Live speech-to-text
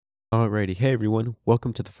Alrighty, hey everyone,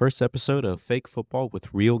 welcome to the first episode of Fake Football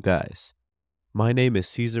with Real Guys. My name is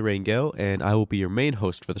Cesar Rangel, and I will be your main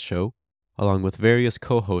host for the show, along with various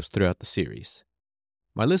co-hosts throughout the series.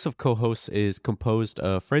 My list of co-hosts is composed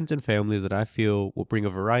of friends and family that I feel will bring a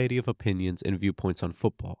variety of opinions and viewpoints on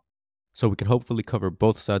football, so we can hopefully cover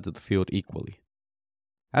both sides of the field equally.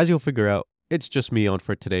 As you'll figure out, it's just me on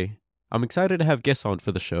for today. I'm excited to have guests on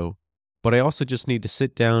for the show, but I also just need to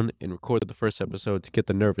sit down and record the first episode to get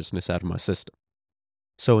the nervousness out of my system.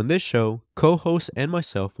 So in this show, co-hosts and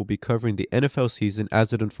myself will be covering the NFL season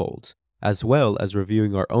as it unfolds, as well as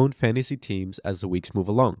reviewing our own fantasy teams as the weeks move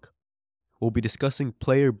along. We'll be discussing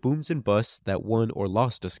player booms and busts that won or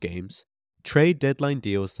lost us games, trade deadline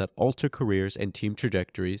deals that alter careers and team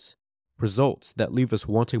trajectories, results that leave us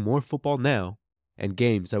wanting more football now, and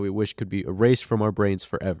games that we wish could be erased from our brains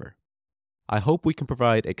forever. I hope we can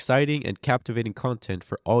provide exciting and captivating content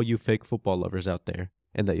for all you fake football lovers out there,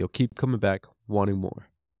 and that you'll keep coming back wanting more.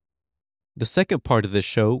 The second part of this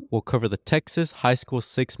show will cover the Texas high school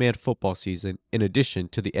six-man football season in addition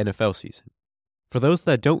to the NFL season. For those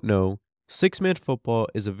that don't know, six-man football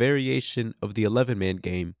is a variation of the 11-man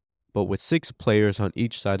game, but with 6 players on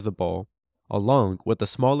each side of the ball, along with a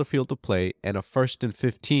smaller field of play and a 1st and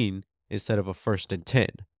 15 instead of a 1st and 10.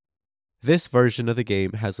 This version of the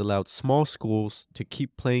game has allowed small schools to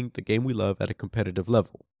keep playing the game we love at a competitive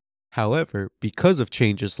level. However, because of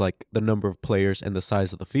changes like the number of players and the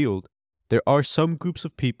size of the field, there are some groups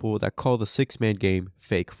of people that call the six-man game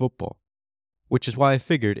fake football, which is why I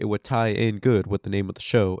figured it would tie in good with the name of the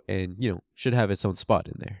show and, should have its own spot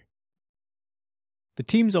in there. The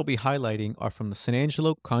teams I'll be highlighting are from the San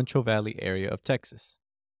Angelo Concho Valley area of Texas.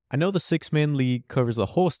 I know the six-man league covers the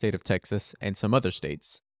whole state of Texas and some other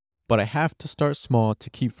states, but I have to start small to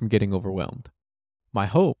keep from getting overwhelmed. My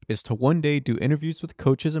hope is to one day do interviews with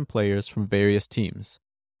coaches and players from various teams.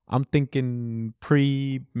 I'm thinking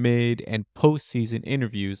pre, mid, and post-season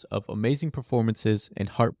interviews of amazing performances and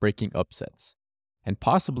heartbreaking upsets. And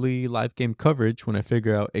possibly live game coverage when I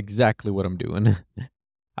figure out exactly what I'm doing.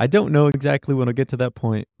 I don't know exactly when I'll get to that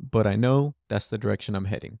point, but I know that's the direction I'm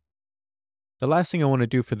heading. The last thing I want to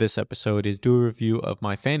do for this episode is do a review of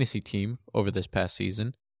my fantasy team over this past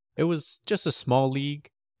season. It was just a small league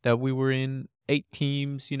that we were in, 8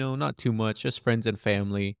 teams, not too much, just friends and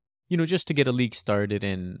family, just to get a league started,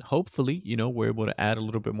 and hopefully, we're able to add a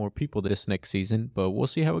little bit more people this next season, but we'll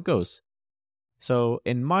see how it goes. So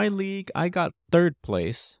in my league, I got 3rd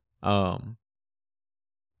place. Not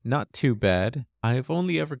too bad. I've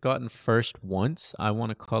only ever gotten first once. I want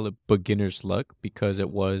to call it beginner's luck because it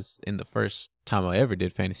was in the first time I ever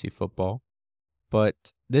did fantasy football. But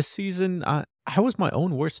this season, I was my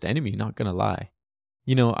own worst enemy, not gonna lie.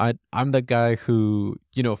 I'm the guy who,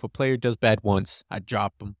 if a player does bad once, I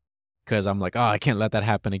drop him because I'm like, I can't let that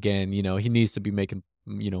happen again. He needs to be making,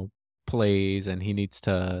 plays, and he needs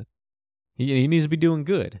to be doing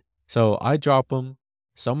good. So I drop him,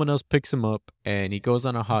 someone else picks him up, and he goes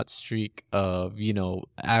on a hot streak of,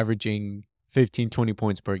 averaging 15, 20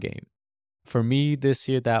 points per game. For me this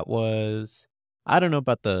year, that was, I don't know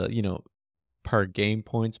about the, per game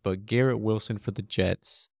points, but Garrett Wilson for the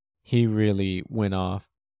Jets, he really went off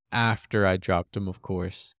after I dropped him, of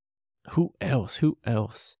course. Who else?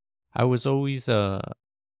 I was always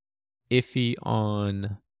iffy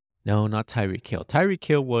on, no, not Tyreek Hill. Tyreek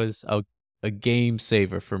Hill was a game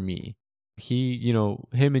saver for me. He,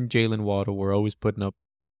 him and Jalen Waddle were always putting up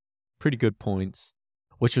pretty good points,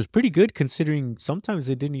 which was pretty good considering sometimes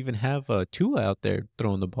they didn't even have Tua out there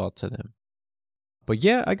throwing the ball to them. But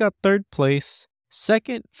yeah, I got 3rd place.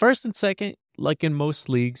 First and second, like in most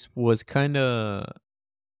leagues, was kind of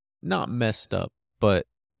not messed up, but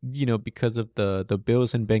because of the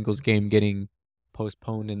Bills and Bengals game getting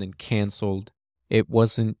postponed and then canceled, it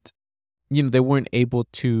wasn't, they weren't able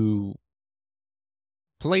to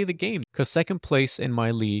play the game because 2nd place in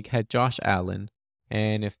my league had Josh Allen,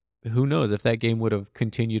 and who knows if that game would have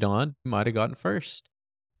continued on, might have gotten first.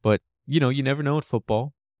 But you never know in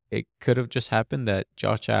football. It could have just happened that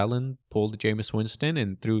Josh Allen pulled Jameis Winston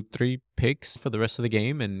and threw 3 picks for the rest of the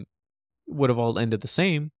game and would have all ended the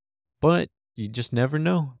same. But you just never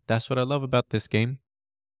know. That's what I love about this game.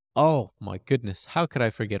 Oh my goodness, how could I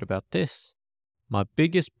forget about this? My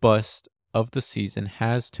biggest bust of the season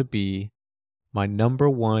has to be my number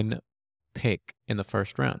 1 pick in the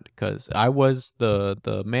first round, because I was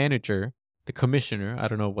the manager, the commissioner, I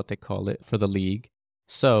don't know what they call it, for the league.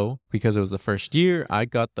 So, because it was the first year, I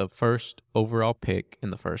got the first overall pick in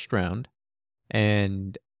the first round,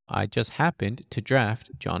 and I just happened to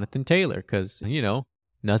draft Jonathan Taylor because,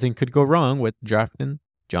 nothing could go wrong with drafting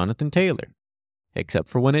Jonathan Taylor, except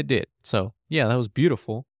for when it did. So, yeah, that was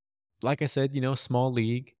beautiful. like I said, small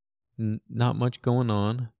league, not much going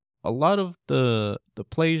on. A lot of the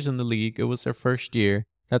players in the league, it was their first year.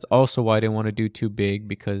 That's also why I didn't want to do too big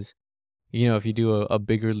because, if you do a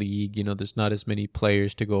bigger league, there's not as many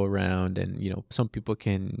players to go around and, some people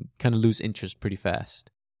can kind of lose interest pretty fast.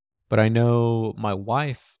 But I know my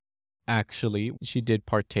wife, actually, she did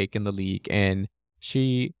partake in the league and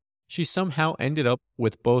she somehow ended up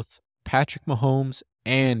with both Patrick Mahomes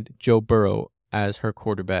and Joe Burrow as her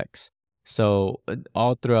quarterbacks. So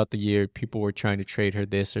all throughout the year, people were trying to trade her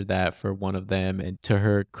this or that for one of them. And to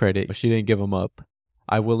her credit, she didn't give them up.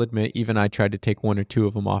 I will admit, even I tried to take one or two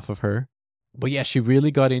of them off of her. But yeah, she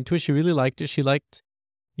really got into it. She really liked it. She liked,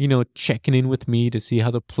 checking in with me to see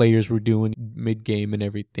how the players were doing mid-game and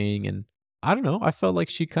everything. And I don't know, I felt like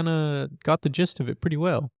she kind of got the gist of it pretty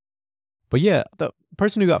well. But yeah, the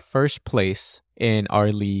person who got first place in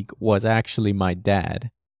our league was actually my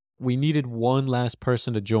dad. We needed one last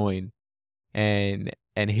person to join. And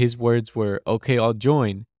his words were, okay, I'll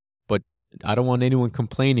join, but I don't want anyone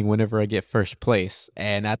complaining whenever I get first place.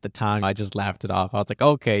 And at the time, I just laughed it off. I was like,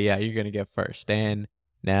 okay, yeah, you're going to get first. And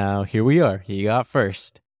now here we are. He got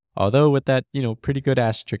first. Although with that, pretty good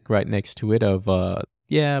asterisk right next to it of,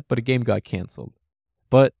 yeah, but a game got canceled.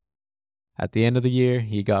 But at the end of the year,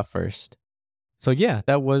 he got first. So yeah,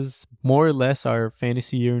 that was more or less our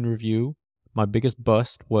fantasy year in review. My biggest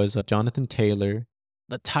bust was Jonathan Taylor,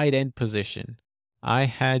 the tight end position. I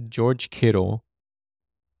had George Kittle.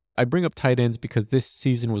 I bring up tight ends because this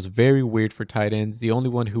season was very weird for tight ends. The only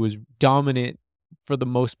one who was dominant for the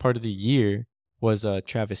most part of the year was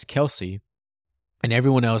Travis Kelce. And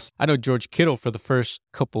everyone else, I know George Kittle for the first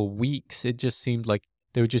couple weeks, it just seemed like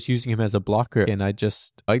they were just using him as a blocker. And I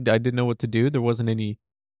didn't know what to do. There wasn't any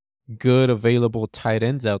good available tight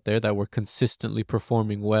ends out there that were consistently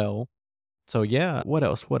performing well. So yeah, what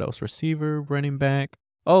else? Receiver, running back.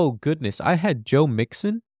 Oh goodness, I had Joe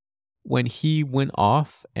Mixon when he went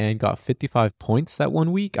off and got 55 points that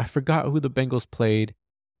one week. I forgot who the Bengals played,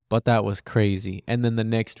 but that was crazy. And then the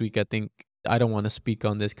next week, I don't want to speak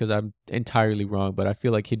on this because I'm entirely wrong, but I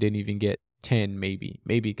feel like he didn't even get 10 maybe.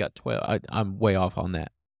 Maybe he got 12. I'm way off on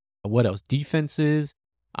that. What else? Defenses.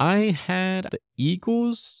 I had the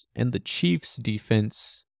Eagles and the Chiefs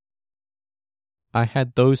defense. I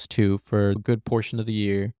had those two for a good portion of the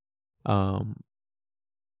year.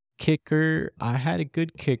 Kicker, I had a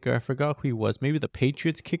good kicker. I forgot who he was. Maybe the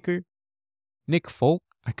Patriots kicker, Nick Folk.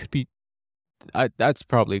 That's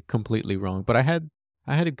probably completely wrong, but I had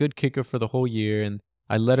a good kicker for the whole year, and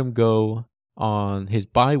I let him go on his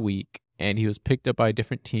bye week, and he was picked up by a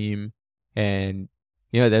different team. And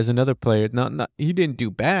there's another player. Not he didn't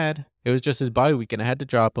do bad. It was just his bye week, and I had to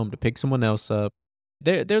drop him to pick someone else up.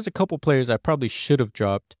 There's a couple players I probably should have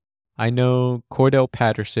dropped. I know Cordell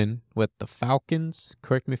Patterson with the Falcons.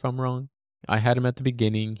 Correct me if I'm wrong. I had him at the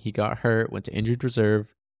beginning. He got hurt, went to injured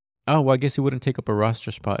reserve. Oh, well, I guess he wouldn't take up a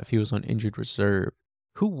roster spot if he was on injured reserve.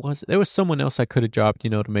 Who was it? There was someone else I could have dropped,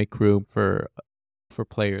 to make room for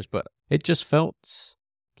players. But it just felt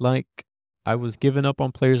like I was giving up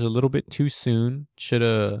on players a little bit too soon. Should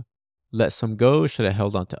have let some go. Should have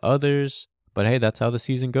held on to others. But hey, that's how the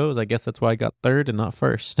season goes. I guess that's why I got third and not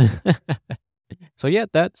first. So yeah,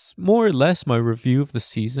 that's more or less my review of the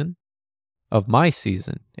season. Of my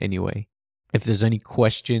season, anyway. If there's any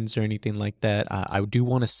questions or anything like that, I do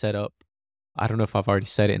want to set up, I don't know if I've already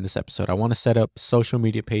said it in this episode, I want to set up social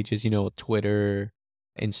media pages, Twitter,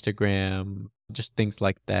 Instagram, just things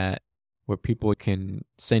like that, where people can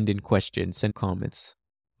send in questions, send comments.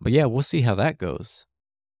 But yeah, we'll see how that goes.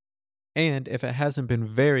 And if it hasn't been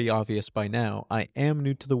very obvious by now, I am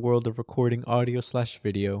new to the world of recording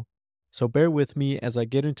audio/video. So bear with me as I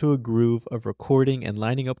get into a groove of recording and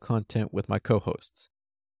lining up content with my co-hosts.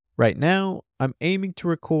 Right now, I'm aiming to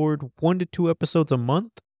record 1 to 2 episodes a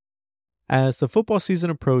month. As the football season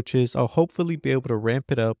approaches, I'll hopefully be able to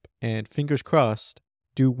ramp it up and, fingers crossed,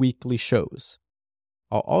 do weekly shows.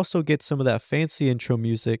 I'll also get some of that fancy intro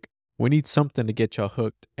music. We need something to get y'all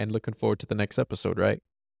hooked and looking forward to the next episode, right?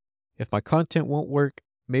 If my content won't work,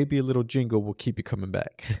 maybe a little jingle will keep you coming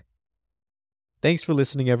back. Thanks for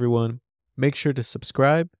listening, everyone. Make sure to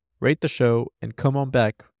subscribe, rate the show, and come on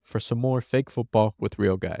back for some more fake football with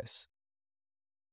real guys.